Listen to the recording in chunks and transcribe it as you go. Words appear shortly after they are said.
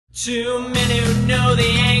Two men who know the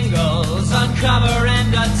angles, uncover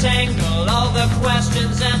and untangle all the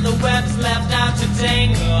questions and the webs left out to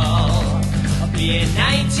dangle. In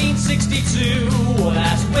 1962,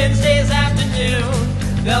 last Wednesday's afternoon,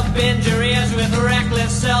 they'll bend your ears with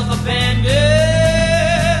reckless self-abandon.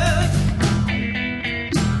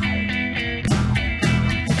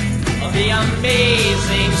 The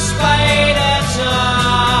Amazing Spider-Talk,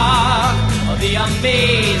 the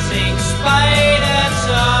Amazing Spider-Talk.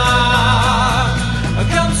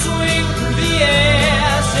 Come swing through the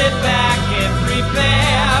air, sit back and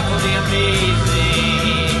prepare for the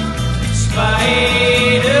Amazing Spider-Talk.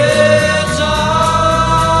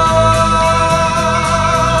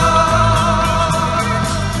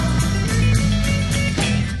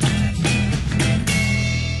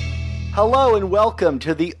 Hello and welcome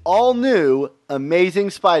to the all-new Amazing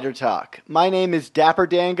Spider Talk. My name is Dapper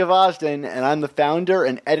Dan Gvozden, and I'm the founder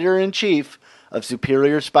and editor-in-chief of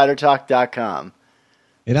SuperiorSpiderTalk.com.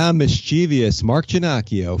 And I'm mischievous Mark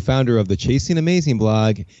Ginocchio, founder of the Chasing Amazing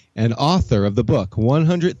blog and author of the book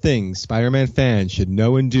 100 Things Spider-Man Fans Should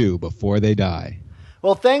Know and Do Before They Die.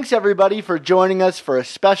 Well, thanks everybody for joining us for a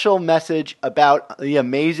special message about the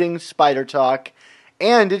Amazing Spider Talk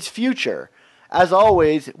and its future. As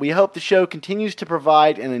always, we hope the show continues to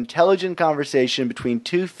provide an intelligent conversation between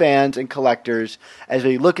two fans and collectors as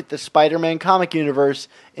we look at the Spider-Man comic universe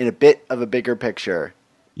in a bit of a bigger picture.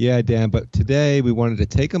 Yeah, Dan, but today we wanted to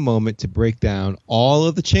take a moment to break down all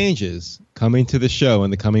of the changes coming to the show in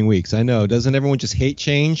the coming weeks. I know, doesn't everyone just hate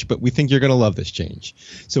change? But we think you're going to love this change.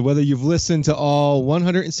 So whether you've listened to all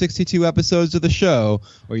 162 episodes of the show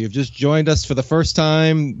or you've just joined us for the first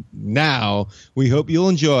time now, we hope you'll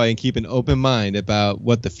enjoy and keep an open mind about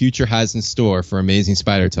what the future has in store for Amazing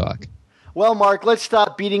Spider Talk. Well, Mark, let's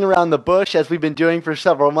stop beating around the bush as we've been doing for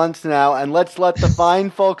several months now, and let's let the fine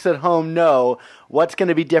folks at home know what's going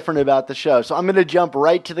to be different about the show. So I'm going to jump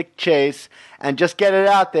right to the chase and just get it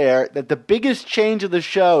out there that the biggest change of the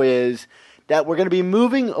show is that we're going to be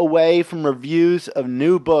moving away from reviews of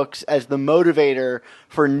new books as the motivator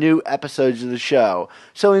for new episodes of the show.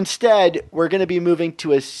 So instead, we're going to be moving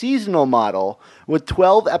to a seasonal model with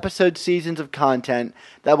 12 episode seasons of content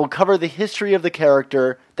that will cover the history of the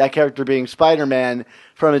character, that character being Spider-Man,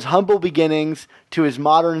 from his humble beginnings to his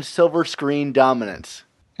modern silver screen dominance.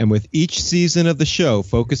 And with each season of the show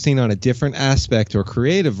focusing on a different aspect or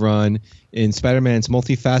creative run in Spider-Man's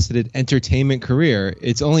multifaceted entertainment career,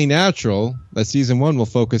 it's only natural that season one will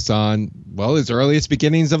focus on, well, his earliest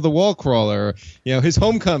beginnings of the wall crawler, his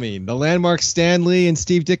homecoming, the landmark Stan Lee and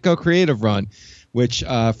Steve Ditko creative run, which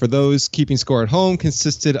for those keeping score at home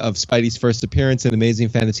consisted of Spidey's first appearance in Amazing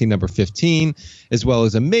Fantasy number 15, as well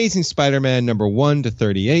as Amazing Spider-Man number 1 to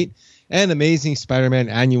 38, and Amazing Spider-Man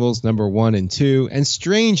Annuals number 1 and 2, and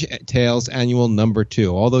Strange Tales Annual number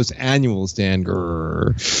 2. All those annuals, Dan.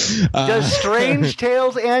 Does Strange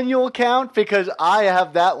Tales Annual count? Because I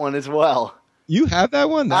have that one as well. You have that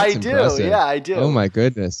one? That's impressive. Do, yeah, I do. Oh, my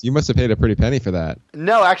goodness. You must have paid a pretty penny for that.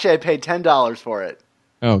 No, actually, I paid $10 for it.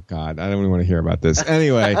 Oh, God. I don't even want to hear about this.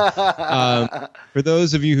 Anyway, for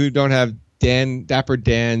those of you who don't have Dapper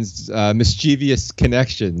Dan's mischievous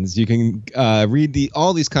connections, you can read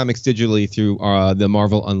all these comics digitally through the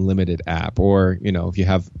Marvel Unlimited app, or if you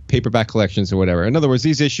have paperback collections or whatever. In other words,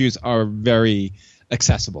 these issues are very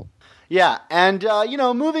accessible. Yeah, and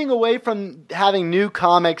moving away from having new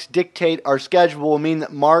comics dictate our schedule will mean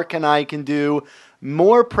that Mark and I can do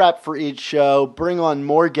more prep for each show, bring on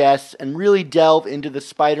more guests, and really delve into the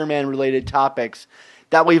Spider-Man related topics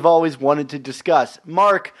that we've always wanted to discuss.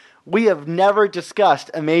 Mark, we have never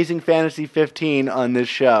discussed Amazing Fantasy 15 on this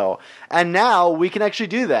show, and now we can actually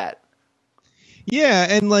do that. Yeah,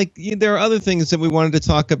 and there are other things that we wanted to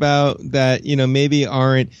talk about that maybe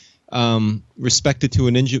aren't respected to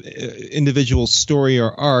an individual story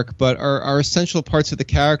or arc, but are essential parts of the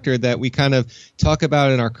character that we kind of talk about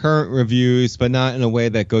in our current reviews, but not in a way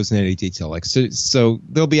that goes into any detail. So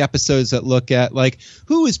there'll be episodes that look at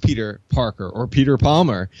who is Peter Parker or Peter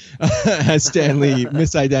Palmer, as Stan Lee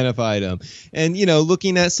misidentified him, and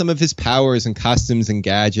looking at some of his powers and costumes and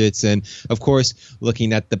gadgets, and of course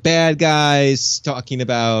looking at the bad guys, talking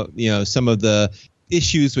about some of the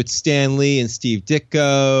issues with Stan Lee and Steve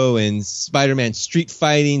Ditko and Spider-Man street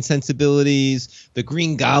fighting sensibilities, the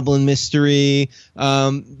Green Goblin mystery.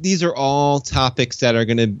 These are all topics that are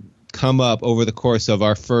going to come up over the course of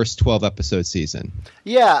our first 12-episode season.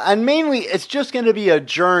 Yeah, and mainly it's just going to be a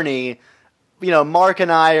journey. Mark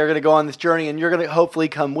and I are going to go on this journey, and you're going to hopefully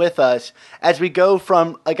come with us as we go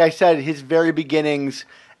from, like I said, his very beginnings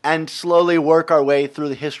and slowly work our way through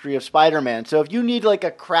the history of Spider-Man. So if you need a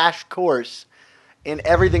crash course in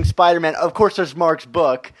everything Spider-Man. Of course, there's Mark's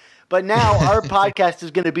book, but now our podcast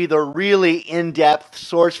is going to be the really in-depth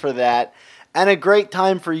source for that, and a great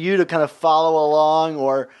time for you to kind of follow along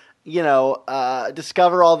or,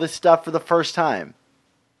 discover all this stuff for the first time.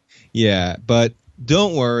 Yeah, but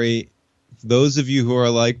don't worry. Those of you who are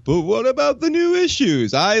like, but what about the new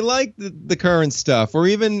issues? I like the current stuff, or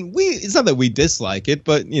even it's not that we dislike it,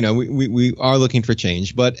 but we are looking for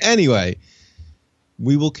change. But anyway,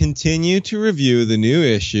 we will continue to review the new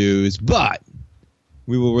issues, but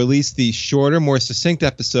we will release these shorter, more succinct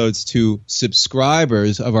episodes to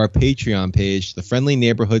subscribers of our Patreon page, the Friendly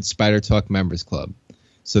Neighborhood Spider Talk Members Club.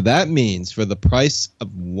 So that means for the price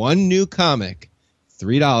of one new comic,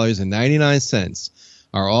 $3.99,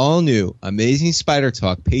 our all-new Amazing Spider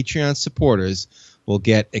Talk Patreon supporters will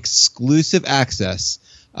get exclusive access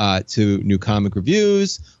to new comic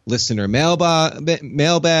reviews, listener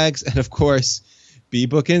mailbags, and, of course,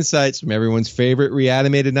 B-Book insights from everyone's favorite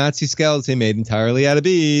reanimated Nazi skeleton made entirely out of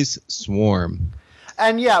bees, Swarm.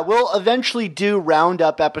 And yeah, we'll eventually do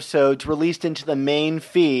roundup episodes released into the main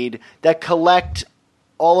feed that collect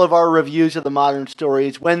all of our reviews of the modern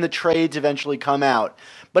stories when the trades eventually come out.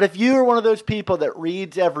 But if you are one of those people that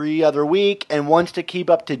reads every other week and wants to keep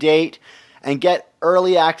up to date and get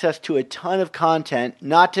early access to a ton of content,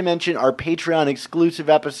 not to mention our Patreon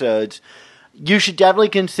exclusive episodes, you should definitely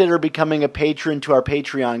consider becoming a patron to our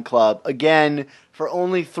Patreon club. Again, for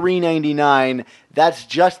only $3.99, that's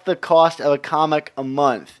just the cost of a comic a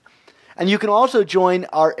month. And you can also join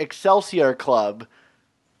our Excelsior club.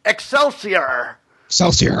 Excelsior!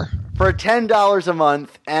 For $10 a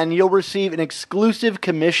month, and you'll receive an exclusive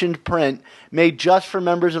commissioned print made just for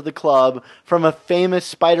members of the club from a famous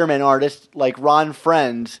Spider-Man artist like Ron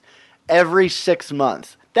Frenz every 6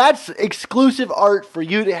 months. That's exclusive art for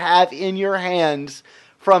you to have in your hands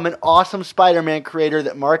from an awesome Spider-Man creator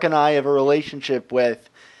that Mark and I have a relationship with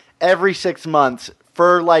every 6 months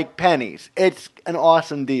for like pennies. It's an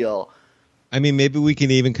awesome deal. I mean, maybe we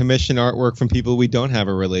can even commission artwork from people we don't have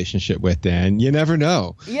a relationship with, Dan. You never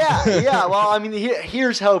know. Yeah. Well, I mean,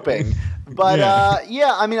 here's hoping. But,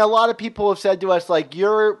 I mean, a lot of people have said to us, like,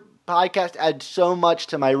 your podcast adds so much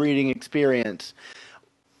to my reading experience.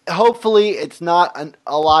 Hopefully, it's not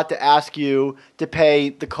a lot to ask you to pay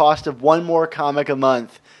the cost of one more comic a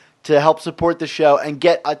month to help support the show and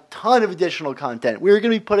get a ton of additional content. We're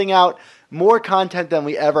going to be putting out more content than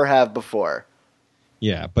we ever have before.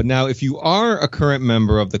 Yeah, but now if you are a current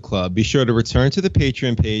member of the club, be sure to return to the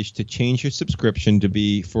Patreon page to change your subscription to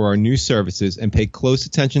be for our new services, and pay close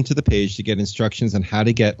attention to the page to get instructions on how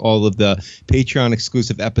to get all of the Patreon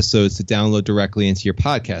exclusive episodes to download directly into your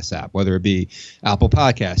podcast app, whether it be Apple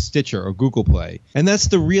Podcasts, Stitcher, or Google Play. And that's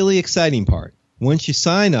the really exciting part. Once you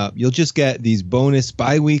sign up, you'll just get these bonus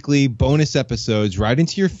bi-weekly bonus episodes right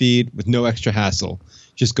into your feed with no extra hassle.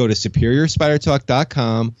 Just go to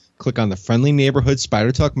SuperiorSpiderTalk.com, click on the Friendly Neighborhood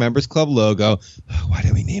Spider Talk Members Club logo. Oh, why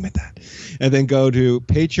did we name it that? And then go to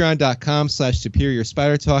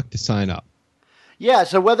Patreon.com/SuperiorSpiderTalk to sign up. Yeah,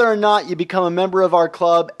 so whether or not you become a member of our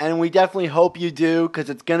club, and we definitely hope you do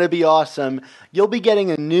because it's going to be awesome, you'll be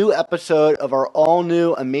getting a new episode of our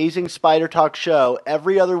all-new Amazing Spider Talk show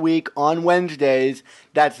every other week on Wednesdays.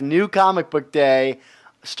 That's New Comic Book Day,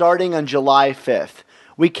 starting on July 5th.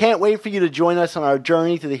 We can't wait for you to join us on our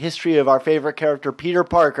journey through the history of our favorite character, Peter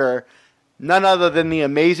Parker, none other than the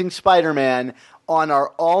Amazing Spider-Man, on our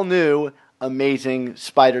all-new Amazing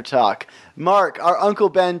Spider Talk. Mark, our Uncle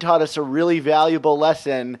Ben taught us a really valuable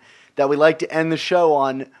lesson that we like to end the show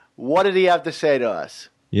on. What did he have to say to us?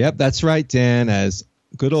 Yep, that's right, Dan. As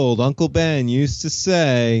good old Uncle Ben used to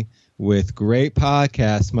say, with great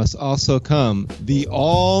podcasts must also come the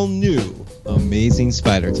all-new Amazing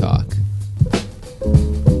Spider Talk. Don't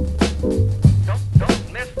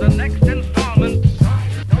miss the next installment.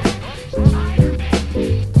 Spider-Man,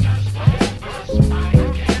 just one first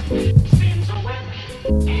Spider-Man, seems a web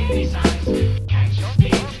any size.